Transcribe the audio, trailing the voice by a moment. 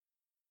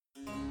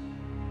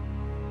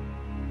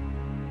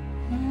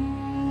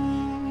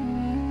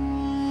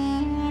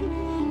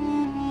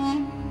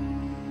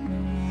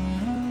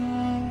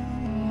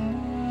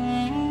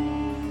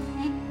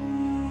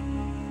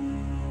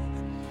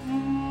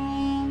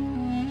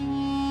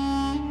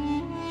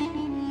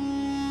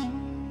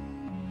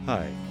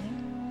Hi,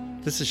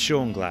 this is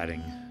Sean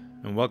Gladding,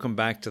 and welcome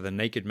back to the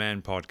Naked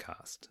Man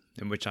podcast,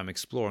 in which I'm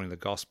exploring the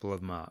Gospel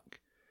of Mark.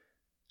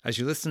 As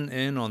you listen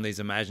in on these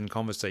imagined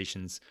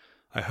conversations,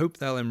 I hope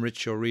they'll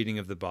enrich your reading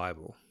of the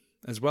Bible,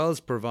 as well as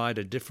provide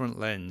a different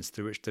lens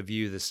through which to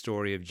view the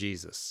story of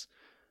Jesus,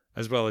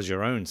 as well as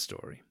your own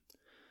story.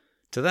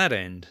 To that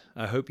end,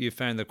 I hope you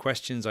found the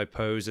questions I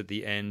pose at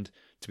the end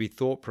to be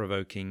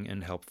thought-provoking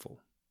and helpful.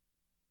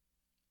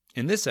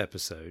 In this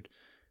episode,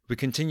 we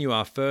continue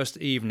our first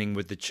evening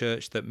with the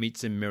church that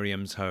meets in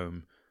Miriam's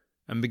home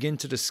and begin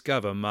to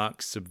discover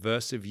Mark's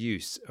subversive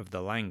use of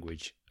the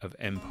language of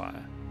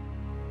empire.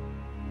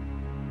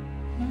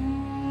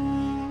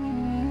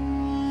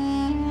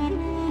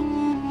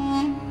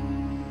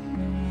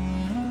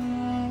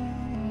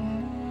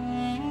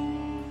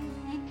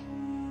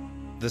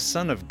 The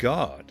Son of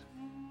God,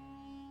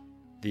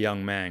 the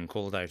young man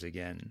called out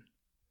again.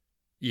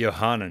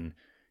 Yohanan,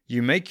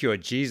 you make your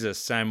Jesus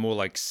sound more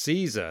like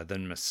Caesar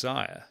than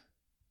Messiah.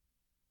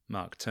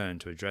 Mark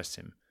turned to address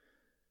him.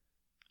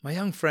 My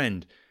young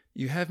friend,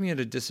 you have me at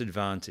a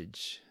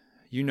disadvantage.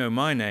 You know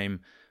my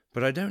name,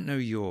 but I don't know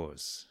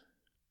yours.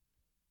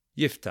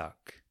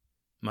 Yiftach.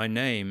 My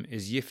name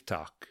is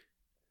Yiftach.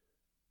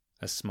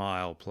 A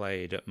smile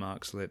played at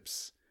Mark's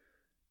lips.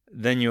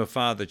 Then your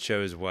father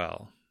chose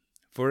well,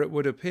 for it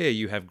would appear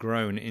you have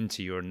grown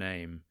into your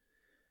name.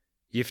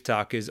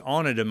 Yiftach is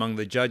honored among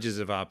the judges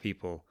of our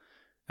people,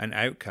 an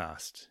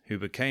outcast who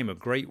became a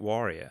great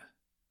warrior.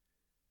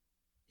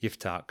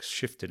 Yiftach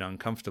shifted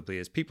uncomfortably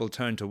as people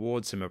turned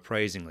towards him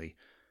appraisingly,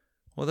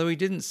 although he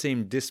didn't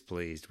seem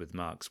displeased with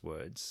Mark's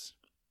words.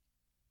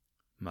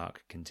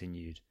 Mark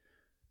continued.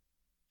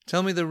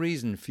 Tell me the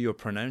reason for your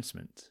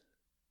pronouncement.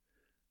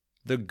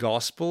 The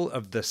gospel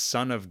of the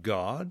Son of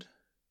God?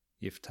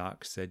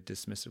 Yiftach said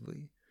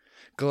dismissively.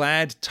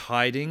 Glad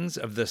tidings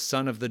of the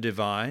Son of the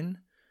Divine?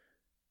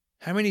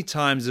 How many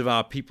times have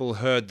our people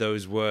heard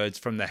those words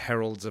from the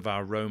heralds of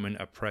our Roman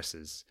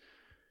oppressors?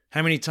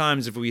 How many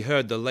times have we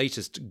heard the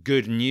latest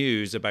good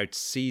news about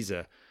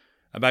Caesar,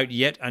 about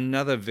yet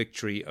another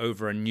victory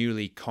over a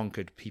newly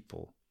conquered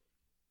people?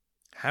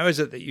 How is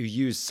it that you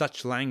use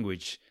such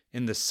language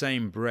in the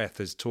same breath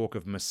as talk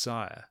of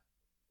Messiah?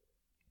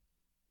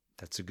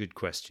 That's a good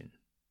question,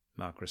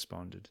 Mark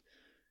responded.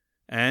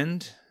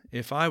 And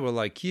if I were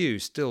like you,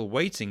 still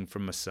waiting for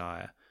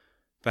Messiah,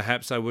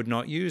 perhaps I would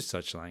not use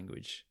such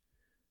language.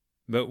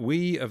 But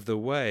we of the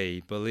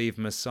way believe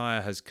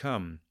Messiah has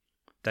come,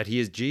 that he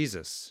is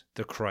Jesus,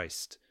 the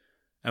Christ,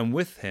 and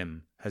with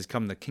him has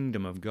come the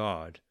kingdom of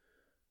God.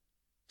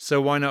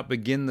 So why not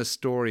begin the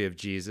story of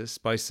Jesus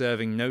by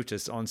serving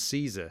notice on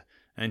Caesar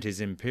and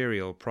his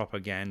imperial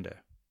propaganda?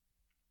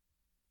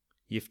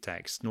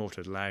 Yiftach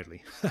snorted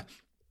loudly.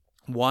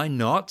 Why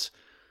not?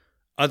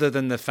 Other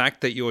than the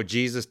fact that your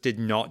Jesus did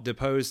not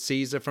depose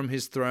Caesar from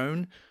his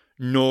throne,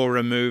 nor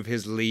remove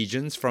his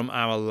legions from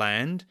our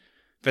land,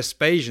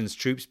 Vespasian's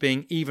troops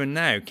being even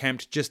now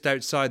camped just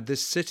outside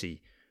this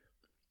city.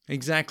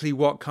 Exactly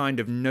what kind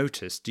of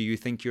notice do you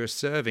think you're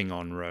serving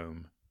on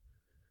Rome?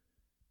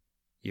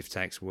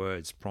 Yiftach's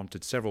words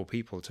prompted several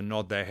people to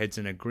nod their heads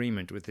in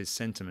agreement with his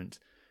sentiment,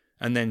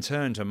 and then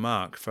turn to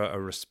Mark for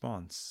a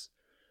response.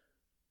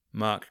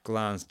 Mark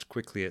glanced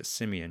quickly at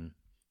Simeon,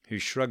 who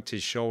shrugged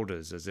his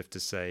shoulders as if to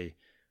say,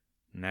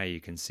 Now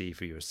you can see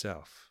for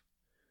yourself.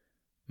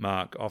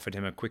 Mark offered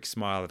him a quick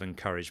smile of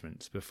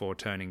encouragement before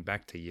turning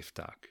back to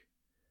Yiftach.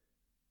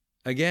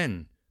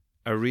 Again,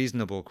 a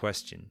reasonable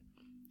question,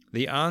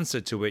 the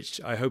answer to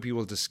which I hope you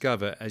will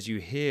discover as you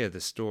hear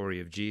the story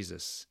of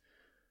Jesus.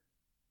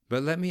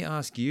 But let me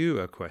ask you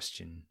a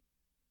question.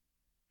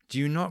 Do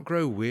you not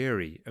grow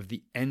weary of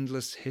the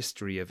endless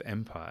history of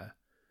empire,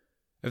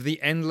 of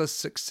the endless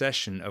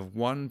succession of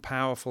one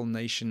powerful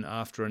nation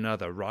after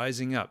another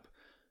rising up,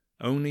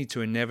 only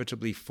to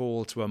inevitably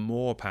fall to a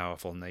more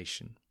powerful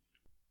nation?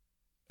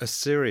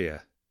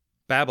 Assyria,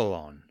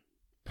 Babylon,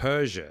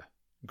 Persia,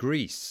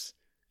 Greece,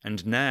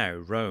 and now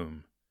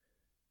Rome.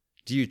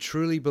 Do you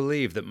truly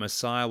believe that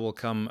Messiah will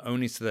come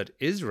only so that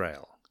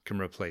Israel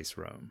can replace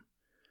Rome?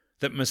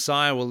 That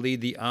Messiah will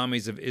lead the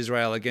armies of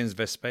Israel against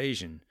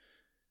Vespasian?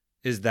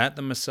 Is that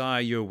the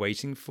Messiah you're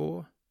waiting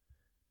for?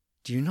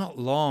 Do you not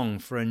long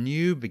for a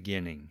new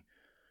beginning,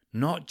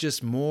 not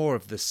just more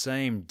of the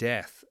same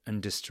death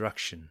and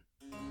destruction?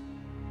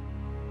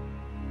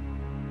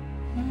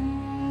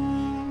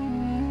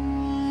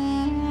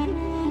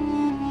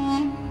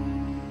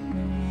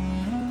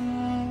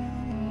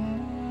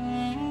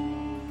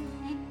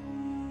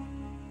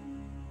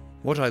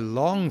 What I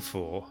long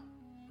for,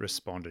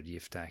 responded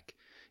Yiftach,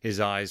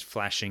 his eyes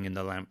flashing in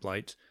the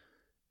lamplight,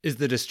 is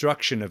the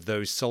destruction of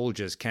those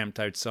soldiers camped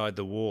outside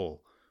the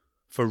wall,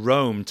 for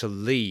Rome to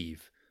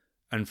leave,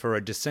 and for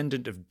a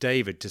descendant of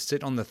David to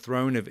sit on the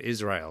throne of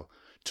Israel,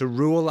 to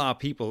rule our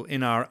people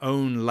in our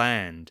own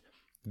land.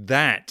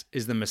 That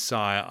is the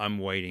Messiah I'm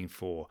waiting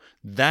for.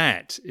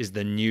 That is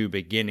the new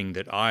beginning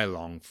that I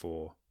long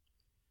for.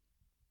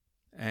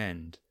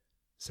 And,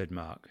 said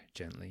Mark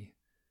gently,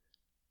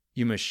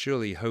 You must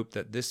surely hope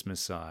that this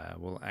Messiah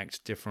will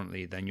act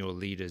differently than your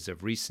leaders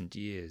of recent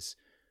years,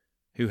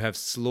 who have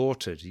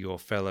slaughtered your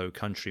fellow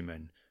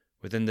countrymen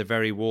within the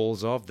very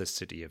walls of the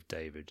city of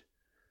David.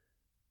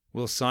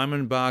 Will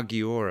Simon Bar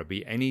Giora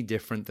be any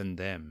different than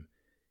them,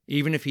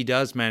 even if he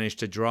does manage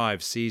to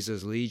drive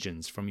Caesar's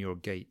legions from your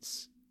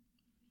gates?"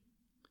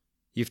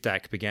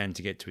 Yiftach began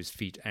to get to his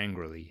feet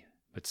angrily,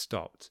 but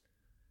stopped,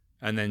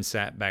 and then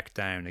sat back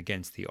down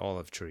against the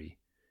olive tree.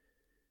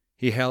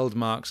 He held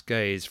Mark's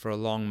gaze for a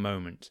long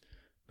moment,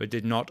 but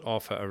did not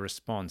offer a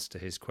response to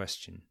his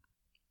question.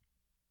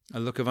 A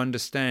look of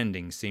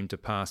understanding seemed to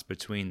pass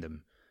between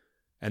them,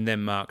 and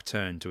then Mark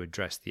turned to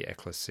address the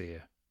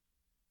ecclesia.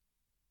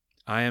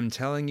 "I am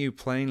telling you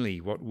plainly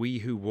what we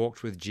who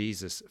walked with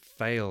Jesus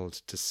failed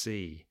to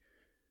see.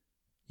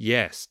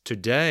 Yes,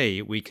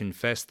 today we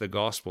confess the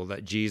gospel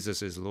that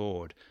Jesus is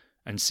Lord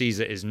and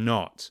Caesar is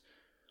not.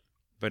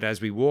 But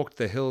as we walked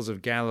the hills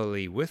of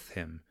Galilee with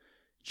him,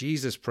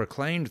 Jesus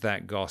proclaimed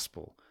that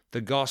gospel,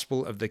 the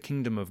gospel of the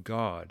kingdom of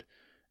God,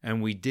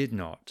 and we did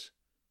not,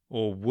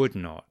 or would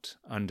not,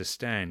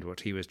 understand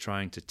what he was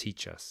trying to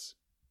teach us."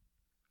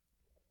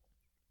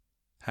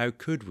 "How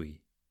could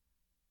we?"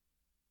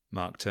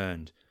 Mark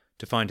turned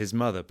to find his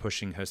mother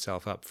pushing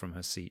herself up from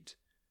her seat.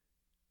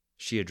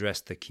 She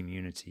addressed the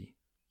community.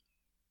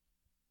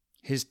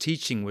 His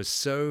teaching was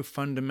so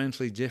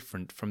fundamentally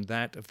different from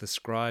that of the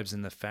scribes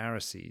and the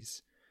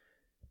Pharisees.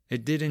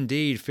 It did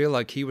indeed feel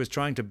like he was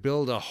trying to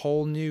build a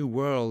whole new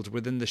world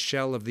within the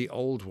shell of the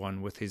old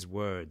one with his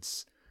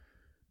words,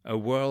 a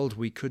world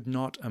we could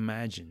not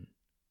imagine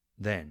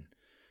then.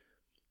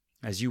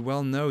 As you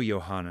well know,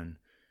 Yohanan,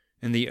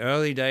 in the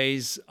early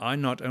days I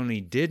not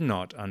only did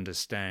not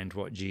understand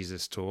what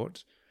Jesus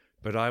taught,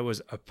 but I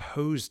was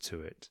opposed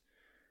to it.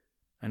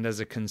 And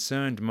as a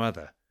concerned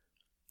mother,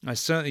 I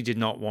certainly did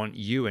not want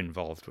you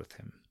involved with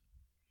him."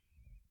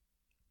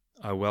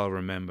 "I well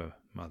remember,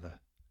 Mother."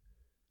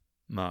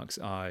 Mark's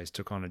eyes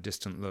took on a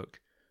distant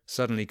look,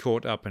 suddenly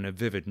caught up in a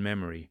vivid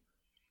memory.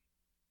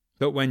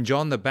 "But when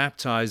John the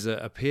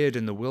Baptizer appeared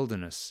in the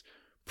wilderness,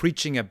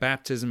 preaching a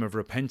baptism of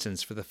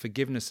repentance for the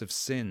forgiveness of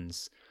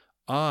sins,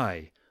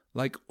 I,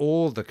 like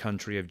all the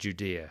country of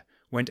Judea,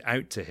 went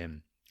out to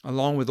him,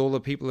 along with all the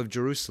people of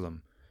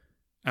Jerusalem,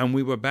 and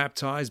we were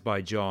baptized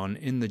by John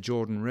in the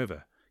Jordan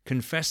River,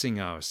 confessing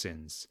our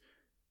sins.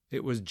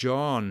 It was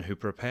John who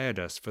prepared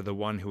us for the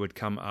one who would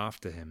come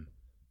after him,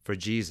 for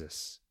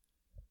Jesus.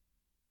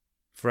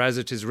 For as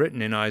it is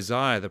written in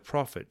Isaiah the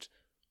prophet,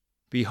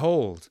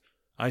 'Behold,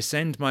 I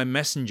send my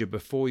messenger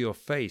before your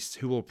face,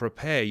 who will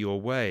prepare your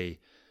way.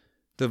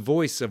 The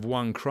voice of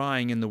one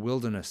crying in the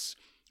wilderness,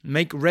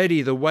 make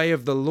ready the way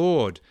of the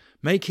Lord,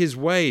 make his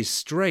way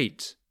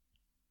straight.'"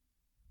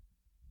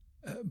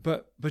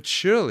 But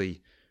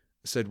surely,"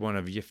 said one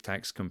of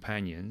Yiftach's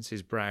companions,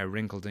 his brow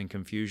wrinkled in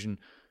confusion,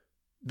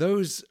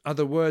 "those are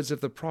the words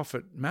of the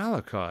prophet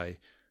Malachi,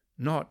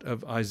 not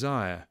of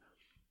Isaiah."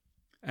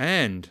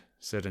 "And,"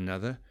 said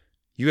another,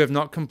 "you have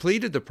not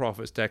completed the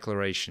prophet's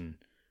declaration.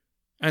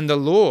 And the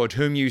Lord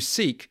whom you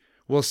seek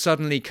will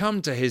suddenly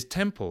come to his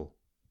temple."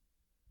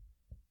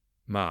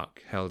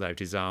 Mark held out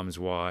his arms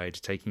wide,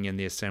 taking in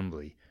the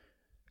assembly.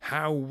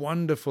 How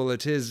wonderful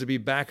it is to be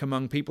back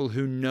among people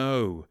who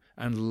know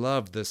and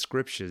love the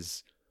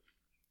Scriptures.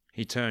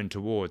 He turned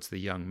towards the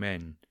young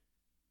men.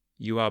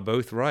 "You are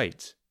both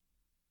right."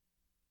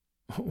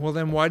 "Well,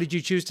 then why did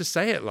you choose to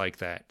say it like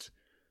that?"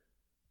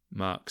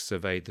 Mark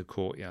surveyed the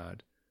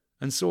courtyard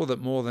and saw that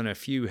more than a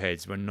few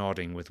heads were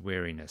nodding with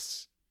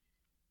weariness.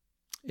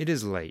 "It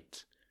is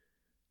late.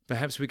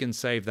 Perhaps we can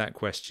save that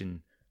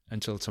question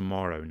until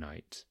tomorrow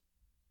night."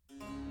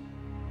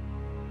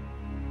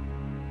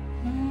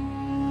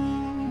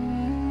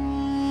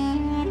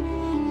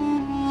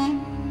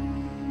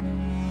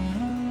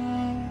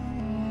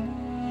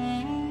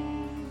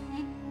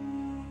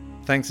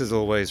 Thanks as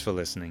always for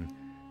listening.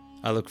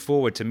 I look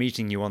forward to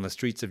meeting you on the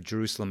streets of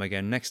Jerusalem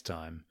again next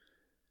time.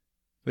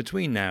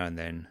 Between now and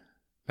then,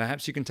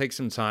 perhaps you can take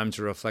some time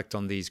to reflect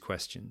on these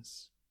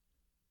questions.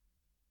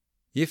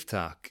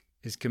 Yiftach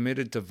is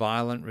committed to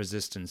violent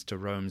resistance to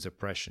Rome's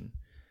oppression.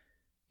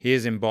 He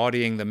is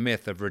embodying the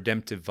myth of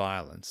redemptive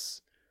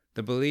violence,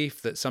 the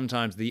belief that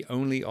sometimes the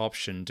only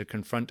option to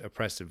confront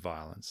oppressive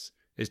violence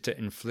is to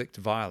inflict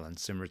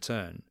violence in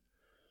return.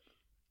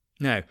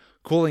 Now,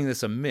 calling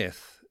this a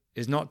myth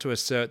is not to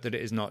assert that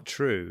it is not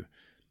true.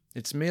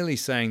 It's merely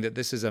saying that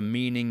this is a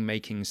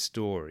meaning-making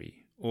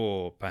story,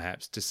 or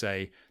perhaps to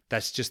say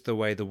that's just the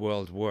way the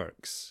world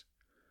works.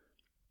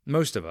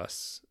 Most of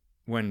us,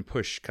 when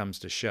push comes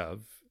to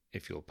shove,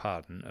 if you'll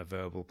pardon a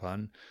verbal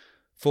pun,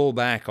 fall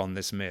back on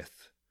this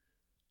myth.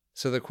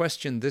 So the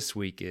question this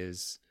week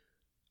is,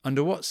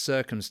 under what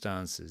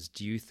circumstances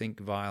do you think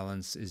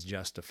violence is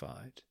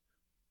justified?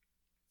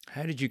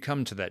 How did you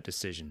come to that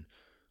decision?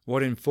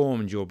 What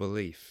informed your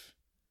belief?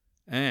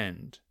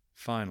 And,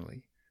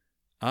 finally,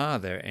 are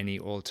there any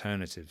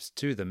alternatives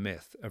to the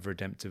myth of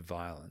redemptive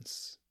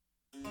violence?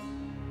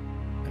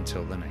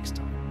 Until the next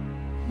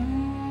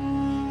time.